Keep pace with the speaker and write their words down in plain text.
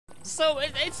So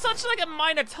it's such like a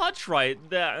minor touch, right?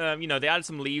 That you know, they added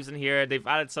some leaves in here. They've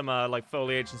added some like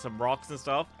foliage and some rocks and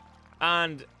stuff,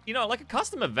 and you know, like a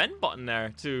custom event button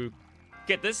there to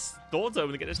get this door to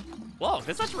open to get this. Whoa,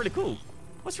 that's actually really cool.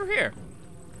 What's through here?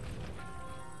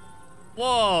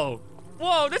 Whoa,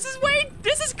 whoa, this is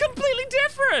completely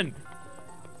different.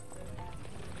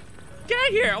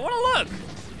 Get here, I want to look.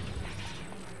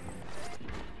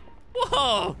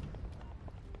 Whoa.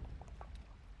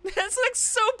 This looks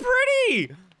so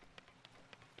pretty.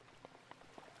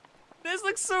 This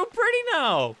looks so pretty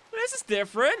now. This is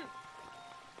different.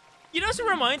 You know what it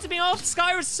reminds me of?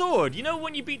 Skyward Sword. You know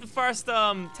when you beat the first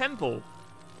temple?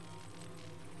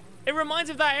 It reminds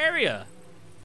me of that area.